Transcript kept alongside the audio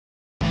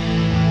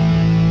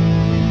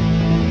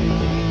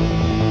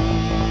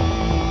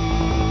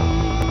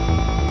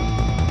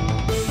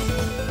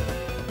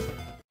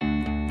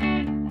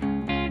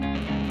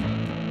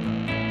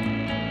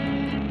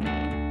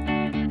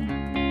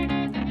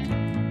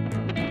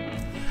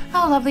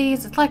Hello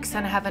lovelies, it's Lex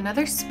and I have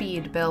another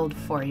speed build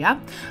for ya.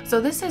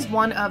 So this is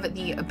one of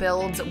the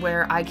builds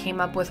where I came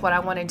up with what I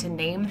wanted to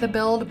name the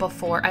build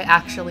before I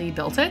actually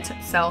built it.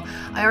 So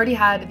I already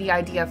had the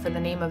idea for the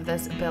name of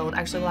this build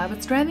actually while I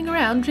was driving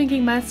around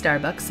drinking my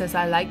Starbucks, as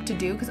I like to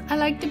do because I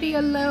like to be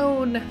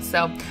alone.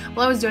 So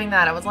while I was doing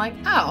that I was like,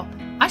 oh,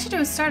 I should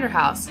do a starter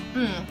house.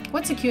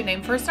 What's a cute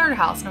name for a starter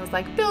house? And I was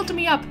like, build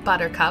me up,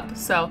 Buttercup.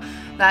 So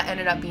that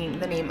ended up being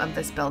the name of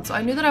this build. So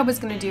I knew that I was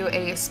going to do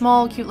a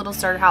small, cute little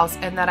starter house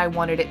and that I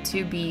wanted it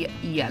to be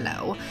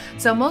yellow.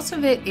 So most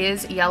of it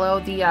is yellow.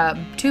 The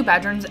two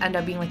bedrooms end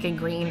up being like a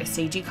green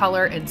sagey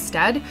color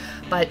instead,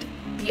 but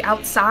the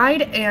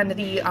outside and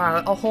the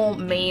a whole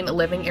main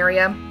living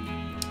area,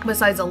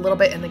 besides a little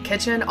bit in the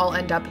kitchen, all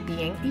end up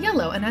being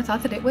yellow, and I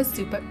thought that it was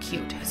super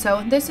cute.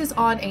 So this is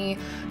on a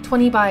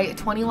 20 by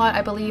 20 lot,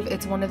 I believe.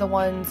 It's one of the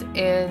ones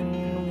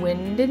in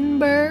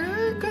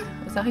Windenburg.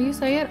 Is that how you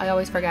say it? I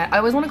always forget. I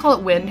always want to call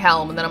it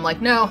Windhelm, and then I'm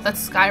like, no,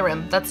 that's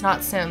Skyrim. That's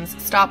not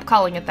Sims. Stop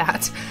calling it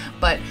that.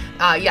 But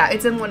yeah,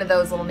 it's in one of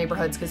those little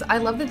neighborhoods because I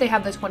love that they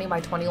have the 20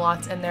 by 20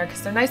 lots in there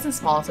because they're nice and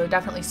small, so it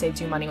definitely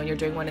saves you money when you're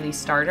doing one of these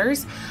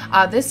starters.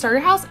 This starter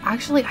house,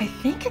 actually, I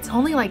think it's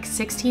only like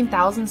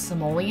 16,000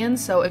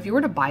 simoleons, so if you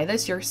were to buy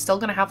this, you're still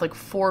going to have like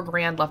 4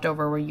 grand left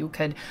over where you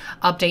could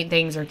update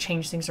things or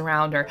change things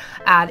around or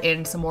add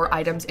in some more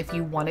items if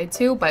you wanted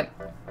to, but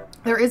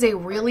there is a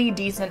really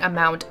decent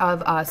amount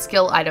of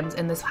skill items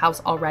in this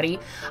house already.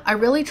 I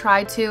really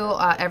try to,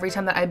 every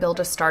time that I build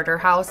a starter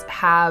house,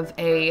 have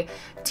a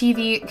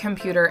TV,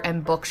 computer,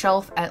 and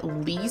bookshelf at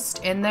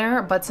least in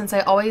there, but since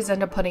I always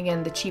end up putting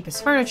in the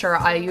cheapest furniture,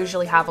 I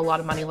usually have a lot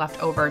of money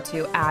left over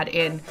to add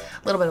in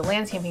a little bit of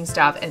landscaping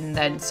stuff and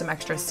then some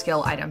extra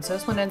skill items. So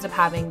this one ends up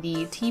having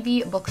the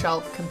TV,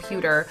 bookshelf,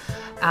 computer,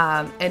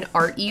 an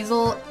art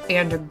easel,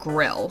 and a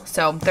grill.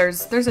 So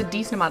there's a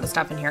decent amount of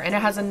stuff in here, and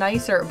it has a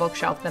nicer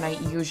bookshelf than I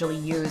usually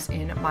use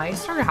in my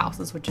starter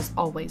houses, which is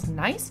always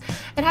nice.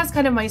 It has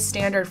kind of my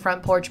standard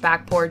front porch,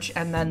 back porch,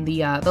 and then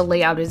the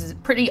layout is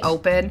pretty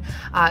open.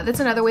 That's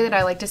another way that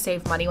I like to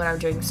save money when I'm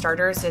doing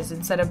starters, is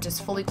instead of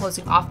just fully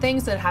closing off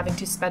things and having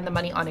to spend the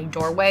money on a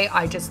doorway,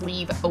 I just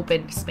leave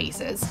open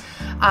spaces.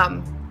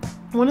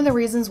 One of the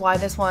reasons why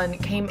this one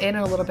came in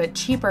a little bit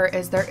cheaper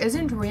is there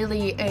isn't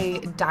really a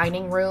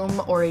dining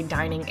room or a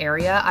dining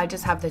area. I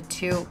just have the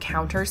 2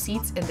 counter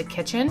seats in the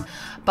kitchen.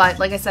 But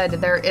like I said,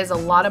 there is a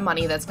lot of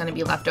money that's going to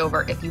be left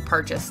over if you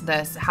purchase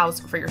this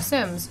house for your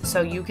Sims. So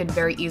you can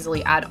very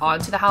easily add on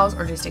to the house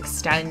or just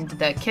extend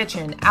the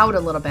kitchen out a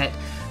little bit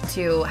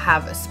to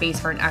have a space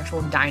for an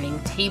actual dining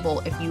table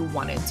if you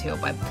wanted to.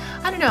 But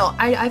I don't know,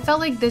 I felt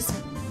like this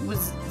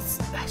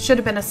should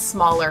have been a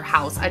smaller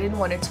house. I didn't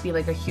want it to be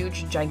like a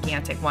huge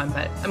gigantic one,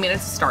 but I mean,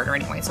 it's a starter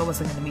anyway, so it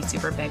wasn't going to be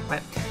super big.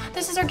 But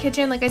this is our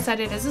kitchen. Like I said,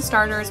 it is a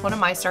starter. It's one of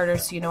my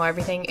starters, so you know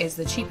everything is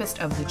the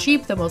cheapest of the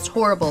cheap, the most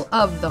horrible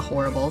of the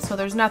horrible. So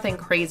there's nothing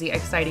crazy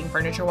exciting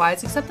furniture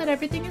wise except that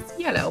everything is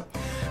yellow.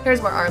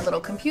 Here's where our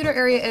little computer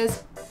area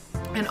is.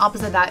 And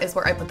opposite that is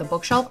where I put the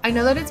bookshelf. I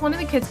know that it's one of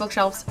the kids'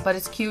 bookshelves, but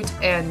it's cute,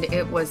 and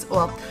it was,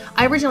 well,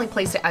 I originally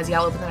placed it as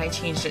yellow, but then I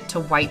changed it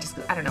to white. Just,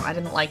 I don't know, I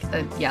didn't like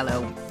the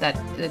yellow,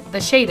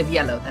 the shade of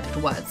yellow that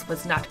it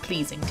was not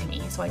pleasing to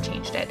me, so I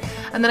changed it.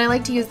 And then I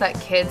like to use that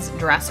kids'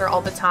 dresser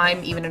all the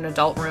time, even in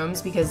adult rooms,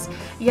 because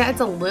yeah,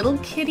 it's a little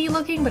kiddie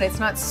looking, but it's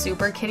not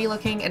super kiddie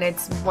looking, and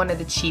it's one of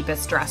the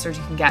cheapest dressers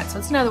you can get. So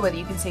it's another way that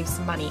you can save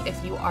some money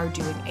if you are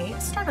doing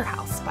a starter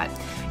house. But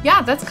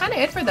yeah, that's kind of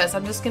it for this.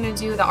 I'm just gonna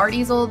do the art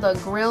easel,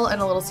 the grill,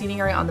 and a little seating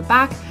area on the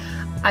back.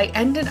 I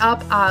ended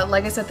up,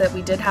 like I said, that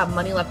we did have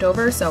money left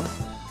over, so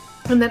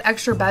in that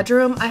extra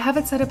bedroom, I have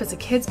it set up as a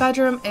kid's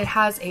bedroom. It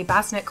has a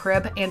bassinet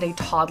crib and a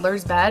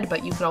toddler's bed,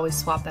 but you could always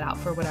swap that out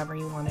for whatever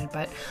you wanted.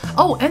 But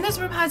oh, and this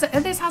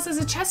house has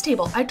a chess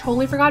table. I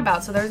totally forgot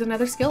about, so there's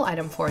another skill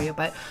item for you.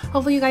 But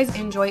hopefully you guys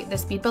enjoy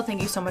this speed build.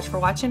 Thank you so much for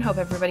watching. Hope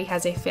everybody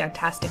has a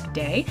fantastic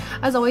day.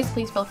 As always,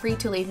 please feel free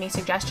to leave me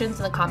suggestions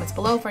in the comments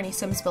below for any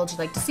Sims builds you'd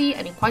like to see,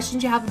 any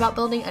questions you have about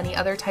building, any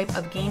other type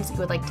of games that you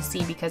would like to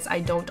see, because I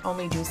don't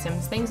only do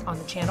Sims things on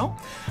the channel.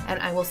 And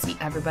I will see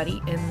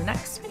everybody in the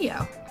next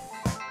video.